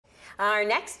Our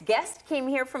next guest came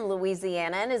here from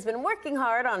Louisiana and has been working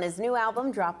hard on his new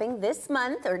album dropping this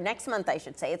month, or next month I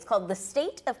should say. It's called The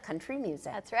State of Country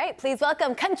Music. That's right. Please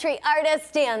welcome country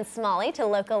artist Dan Smalley to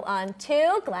Local on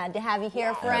 2. Glad to have you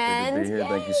here, friend. Happy to be here. Yay.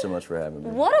 Thank you so much for having me.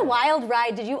 What a wild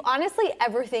ride. Did you honestly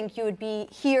ever think you would be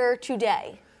here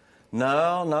today?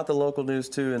 No, not the Local News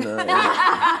 2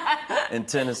 in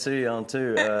Tennessee on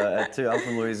 2. At 2. I'm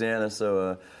from Louisiana,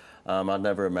 so I'd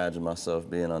never imagined myself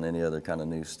being on any other kind of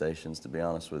news stations, to be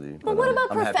honest with you. But what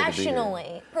about I'm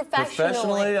professionally?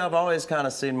 Professionally, I've always kind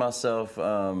of seen myself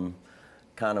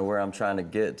kind of where I'm trying to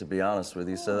get, to be honest with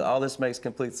you. So all this makes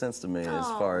complete sense to me as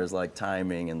far as like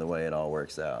timing and the way it all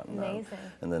works out. Amazing.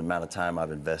 And the amount of time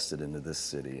I've invested into this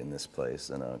city and this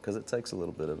place, and because it takes a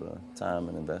little bit of time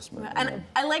and investment. And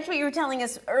I liked what you were telling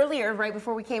us earlier, right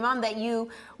before we came on, that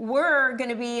you were going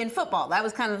to be in football. That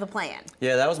was kind of the plan.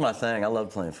 Yeah, that was my thing. I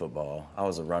loved playing football. I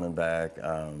was a running back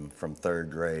from 3rd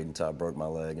grade until I broke my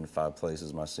leg in 5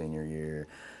 places my senior year.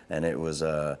 And it was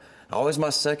always my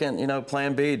second,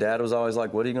 plan B. Dad was always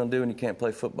like, what are you going to do when you can't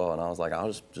play football? And I was like,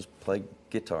 I'll just play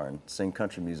guitar and sing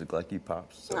country music like you,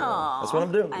 Pops. So that's what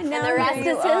I'm doing. And the rest is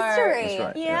history. That's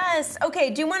right. Yes. Yeah.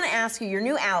 Okay, do want to ask you, your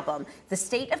new album, The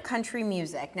State of Country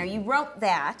Music. Now, you wrote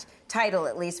that title,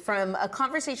 at least, from a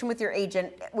conversation with your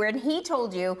agent where he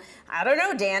told you, I don't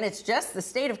know, Dan, it's just the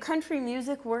state of country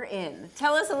music we're in.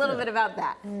 Tell us a little bit about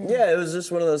that. Yeah, it was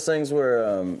just one of those things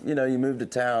where, you move to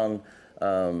town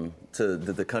to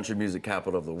the country music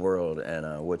capital of the world,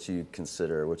 and what you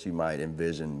consider, what you might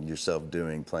envision yourself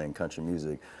doing playing country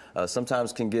music,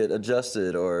 sometimes can get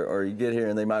adjusted, or you get here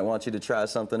and they might want you to try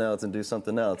something else and do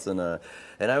something else, and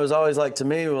I was always like, to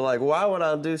me, well, like, why would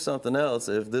I do something else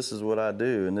if this is what I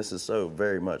do, and this is so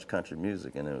very much country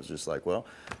music? And it was just like, well,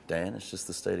 Dan, it's just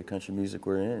the state of country music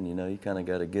we're in. You kind of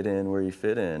got to get in where you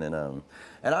fit in,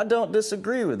 and I don't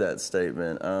disagree with that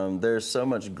statement. There's so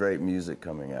much great music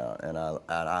coming out, and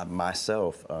I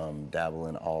myself dabble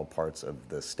in all parts of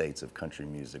the states of country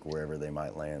music, wherever they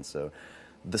might land. So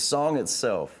the song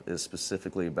itself is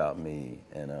specifically about me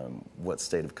and what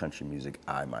state of country music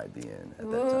I might be in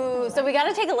at that time. So we got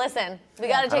to take a listen. We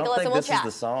got to take a listen. We'll chat.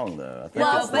 This is the song, though. I think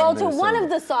well, to one of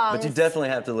the songs. But you definitely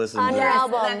have to listen on to your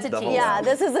album. That's a tease. Yeah,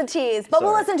 this is a tease. But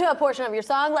we'll listen to a portion of your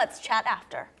song. Let's chat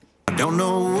after. Don't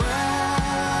know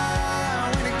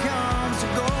why when it comes to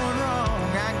going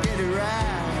wrong, I get it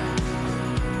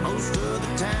right most of the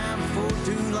time before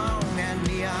too long. And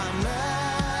neon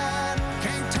light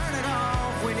can't turn it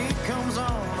off when it comes on.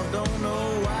 I don't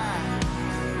know why,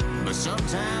 but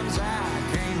sometimes I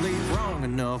can't leave wrong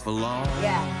enough alone.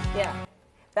 Yeah.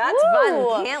 That's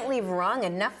fun. Can't leave wrong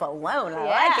enough alone. I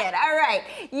like it. All right.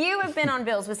 You have been on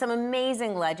bills with some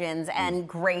amazing legends and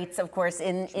greats, of course,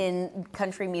 in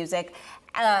country music.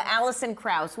 Alison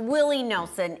Krauss, Willie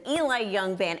Nelson, Eli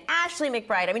Young Band, Ashley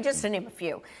McBryde. I mean, just to name a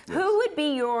few. Yes. Who would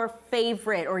be your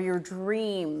favorite or your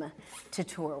dream to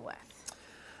tour with?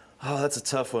 Oh, that's a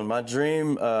tough one. My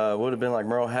dream would have been like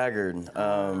Merle Haggard,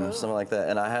 something like that.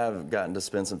 And I have gotten to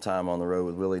spend some time on the road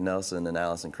with Willie Nelson and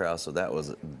Alison Krauss, so that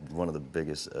was one of the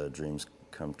biggest dreams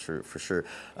come true, for sure.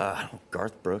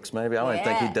 Garth Brooks, maybe. I don't even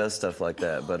think he does stuff like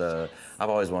that, but I've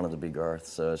always wanted to be Garth,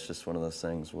 so it's just one of those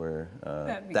things where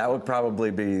that would probably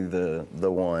be the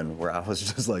one where I was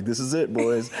just like, this is it,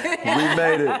 boys. We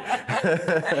made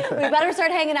it. We better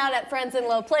start hanging out at Friends in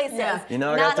Low Places. Yeah. I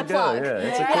got to go. Yeah,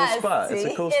 it's a cool spot. See?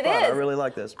 It's a cool spot. I really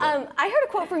like that spot. I heard a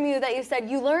quote from you that you said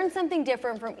you learned something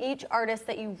different from each artist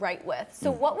that you write with. So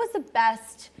what was the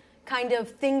best kind of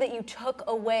thing that you took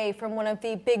away from one of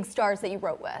the big stars that you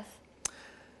wrote with?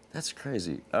 That's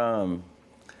crazy.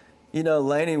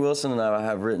 Lainey Wilson and I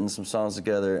have written some songs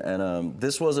together, and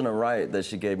this wasn't a write that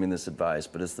she gave me this advice,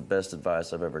 but it's the best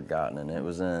advice I've ever gotten, and it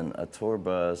was in a tour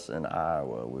bus in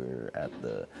Iowa. We were at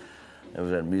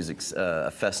a music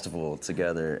festival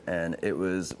together, and it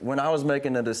was when I was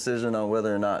making a decision on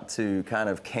whether or not to kind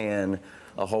of can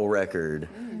a whole record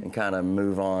and kind of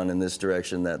move on in this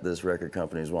direction that this record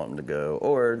company is wanting to go,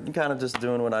 or kind of just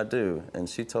doing what I do. And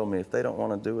she told me, if they don't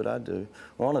want to do what I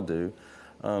want to do,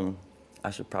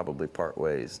 I should probably part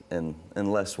ways in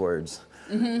less words.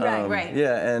 Right.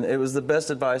 Yeah, and it was the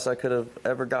best advice I could have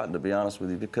ever gotten, to be honest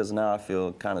with you, because now I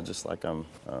feel kind of just like I'm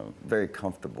very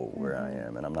comfortable where I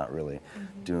am, and I'm not really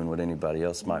doing what anybody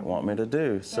else might want me to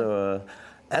do. So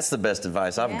that's the best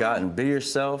advice I've gotten. Be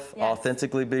yourself,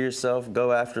 authentically be yourself,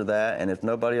 go after that, and if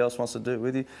nobody else wants to do it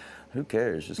with you, who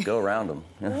cares? Just go around them.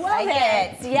 Love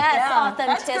it. Yes, authenticity.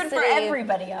 That's good for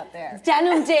everybody out there.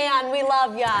 Denim Dan, we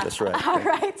love ya. That's right. All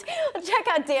right. Well, check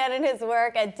out Dan and his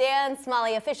work at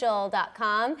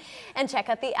dansmalleyofficial.com and check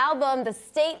out the album, The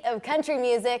State of Country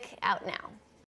Music, out now.